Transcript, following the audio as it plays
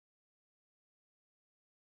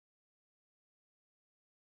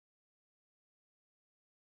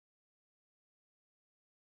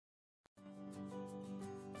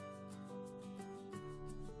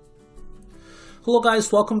Hello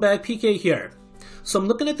guys, welcome back, PK here. So I'm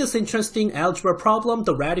looking at this interesting algebra problem,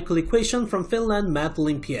 the radical equation from Finnish Math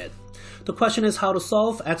Olympiad. The question is how to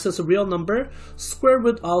solve x is a real number, square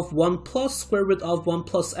root of 1 plus square root of 1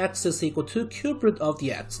 plus x is equal to cube root of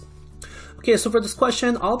the x. Okay, so for this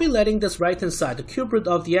question, I'll be letting this right hand side, the cube root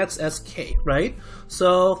of the x as k, right?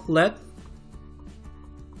 So let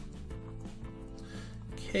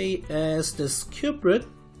k as this cube root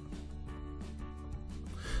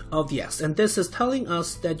of the x, and this is telling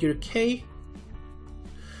us that your k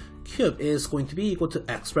cube is going to be equal to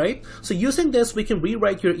x, right? So using this, we can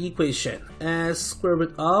rewrite your equation as square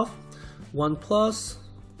root of 1 plus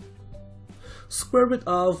square root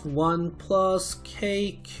of 1 plus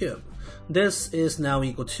k cube. This is now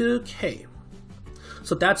equal to k.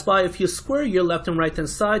 So that's why if you square your left and right hand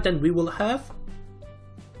side, then we will have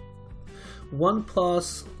 1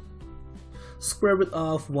 plus square root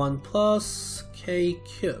of 1 plus k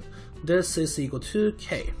cube. This is equal to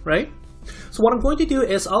k, right? So what I'm going to do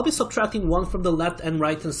is I'll be subtracting 1 from the left and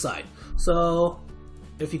right hand side. So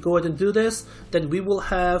if you go ahead and do this, then we will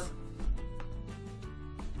have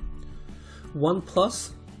 1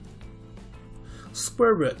 plus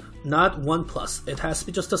square root, not 1 plus. It has to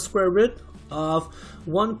be just a square root of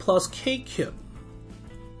 1 plus k cube.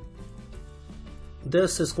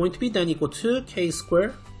 This is going to be then equal to k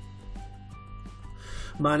squared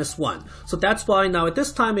minus 1. So that's why now at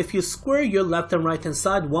this time, if you square your left and right hand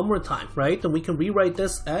side one more time, right, then we can rewrite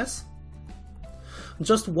this as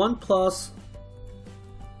just 1 plus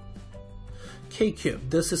k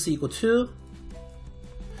cubed. This is equal to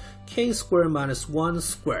k squared minus 1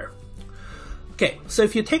 squared. Okay, so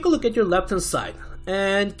if you take a look at your left hand side,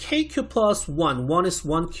 and k cubed plus 1 is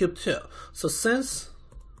 1 cubed too. So since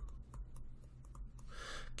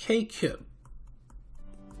k cubed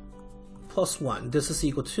plus 1, this is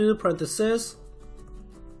equal to parenthesis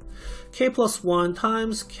k plus 1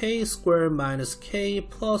 times k squared minus k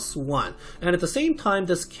plus 1, and at the same time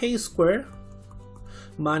this k squared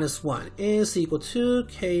minus 1 is equal to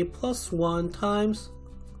k plus 1 times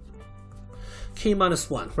k minus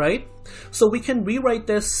 1, right? So we can rewrite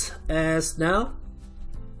this as now,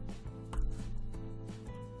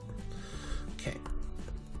 okay,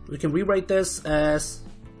 we can rewrite this as,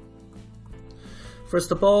 first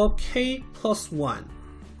of all, k plus 1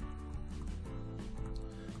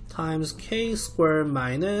 times k squared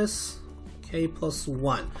minus k plus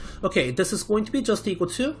 1. Okay, this is going to be just equal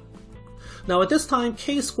to, now at this time,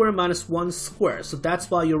 k squared minus 1 squared. So that's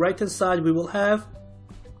why your right hand side we will have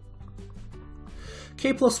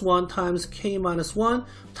k plus 1 times k minus 1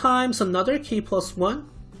 times another k plus 1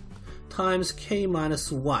 times k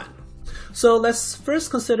minus 1. So let's first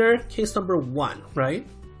consider case number 1, right?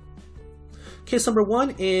 Case number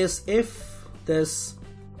 1 is if this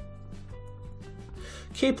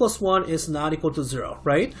k plus 1 is not equal to 0,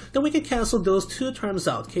 right? Then we can cancel those two terms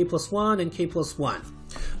out, k plus 1 and k plus 1.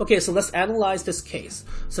 Okay, so let's analyze this case.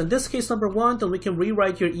 So in this case number 1, then we can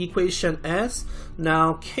rewrite your equation as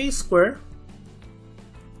now k squared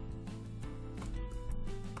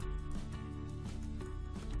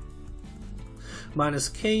minus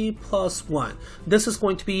k plus 1. This is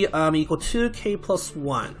going to be equal to k plus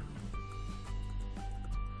 1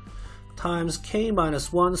 times k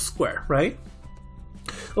minus 1 squared, right?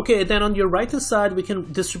 Okay, then on your right hand side, we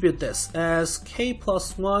can distribute this as k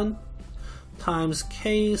plus 1 times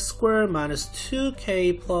k squared minus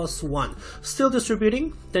 2k plus 1. Still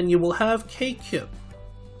distributing, then you will have k cubed,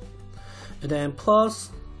 and then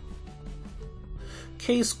plus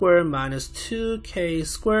k squared minus 2k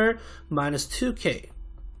squared minus 2k,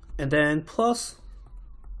 and then plus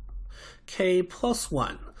k plus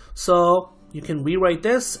 1. So you can rewrite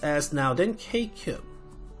this as now then k cubed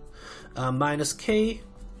minus k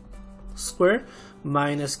squared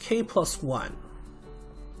minus k plus 1.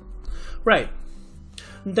 Right.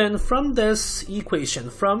 Then from this equation,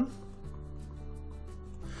 from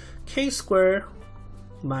k squared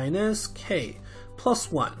minus k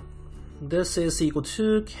plus 1, this is equal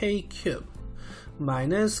to k cubed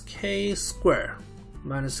minus k squared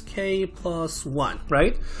minus k plus 1,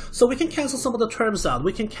 right? So we can cancel some of the terms out.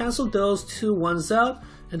 We can cancel those two 1's out,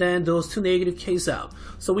 and then those two negative k's out.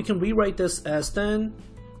 So we can rewrite this as then,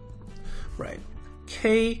 right,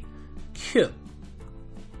 k cubed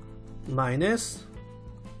minus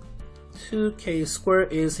 2k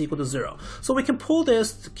squared is equal to 0. So we can pull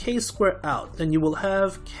this k squared out, then you will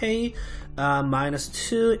have k minus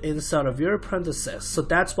 2 inside of your parentheses. So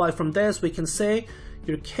that's why from this we can say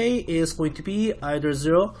your k is going to be either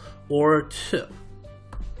 0 or 2.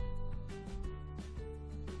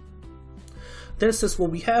 This is what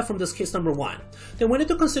we have from this case number 1. Then we need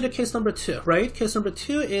to consider case number 2, right? Case number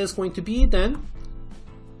 2 is going to be then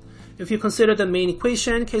if you consider the main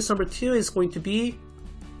equation, case number 2 is going to be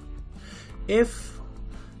if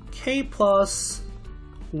k plus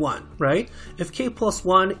 1, right? If k plus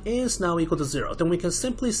 1 is now equal to 0, then we can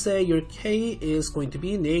simply say your k is going to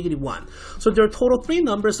be -1. So there are total 3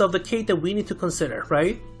 numbers of the k that we need to consider,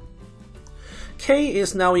 right? K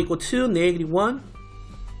is now equal to -1,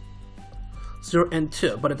 0, and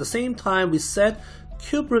 2. But at the same time, we said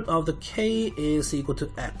cube root of the k is equal to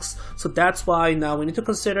x. So that's why now we need to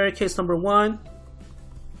consider case number 1.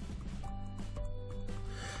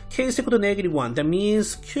 K is equal to -1. That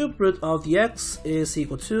means cube root of the x is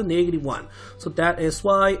equal to -1. So that is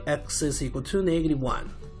why x is equal to -1.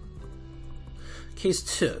 Case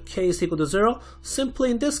 2, k is equal to 0. Simply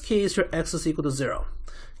in this case, your x is equal to 0.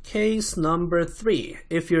 Case number 3,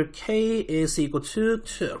 if your k is equal to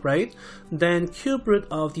 2, right? Then cube root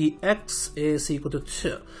of the x is equal to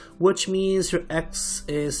 2, which means your x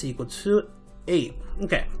is equal to 8.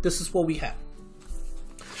 Okay, this is what we have.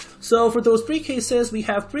 So for those 3 cases, we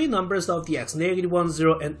have 3 numbers of the x, -1,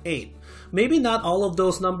 0, and 8. Maybe not all of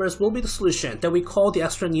those numbers will be the solution that we call the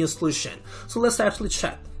extraneous solution. So let's actually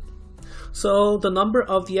check. So the number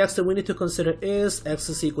of the x that we need to consider is x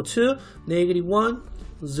is equal to -1,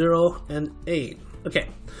 0, and 8. Okay,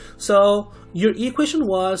 so your equation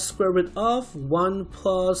was square root of 1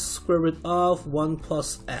 plus square root of 1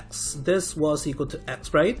 plus x. This was equal to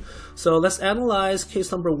x, right? So let's analyze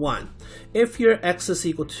case number 1. If your x is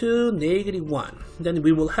equal to -1, then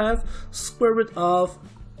we will have square root of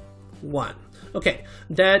 1. Okay,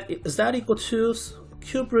 is that equal to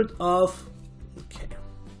cube root of, okay,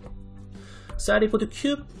 is that equal to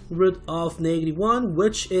cube root of -1,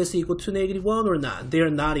 which is equal to -1 or not? They are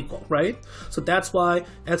not equal, right? So that's why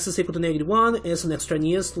x is equal to -1 is an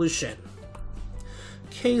extraneous solution.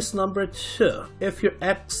 Case number 2, if your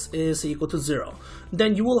x is equal to 0,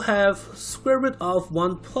 then you will have square root of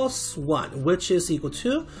 1 plus 1, which is equal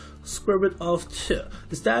to square root of 2.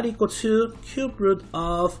 Is that equal to cube root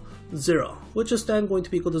of 0, which is then going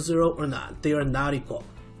to be equal to 0 or not? They are not equal.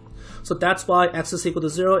 So that's why x is equal to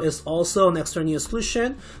 0 is also an extraneous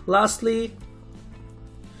solution. Lastly,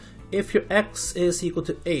 if your x is equal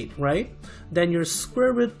to 8, right? Then your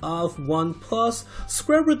square root of 1 plus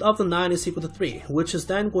square root of the 9 is equal to 3, which is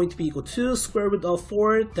then going to be equal to square root of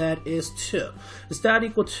 4, that is 2. Is that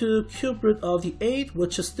equal to cube root of the 8,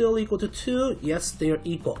 which is still equal to 2? Yes, they are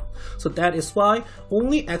equal. So that is why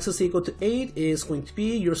only x is equal to 8 is going to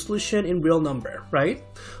be your solution in real number, right?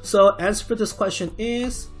 So answer for this question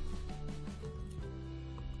is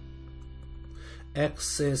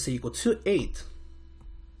x is equal to 8.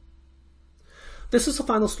 This is the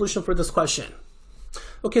final solution for this question.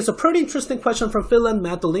 Okay, so pretty interesting question from Finnish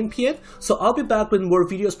Math Olympiad. So I'll be back with more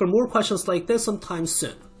videos for more questions like this sometime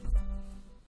soon.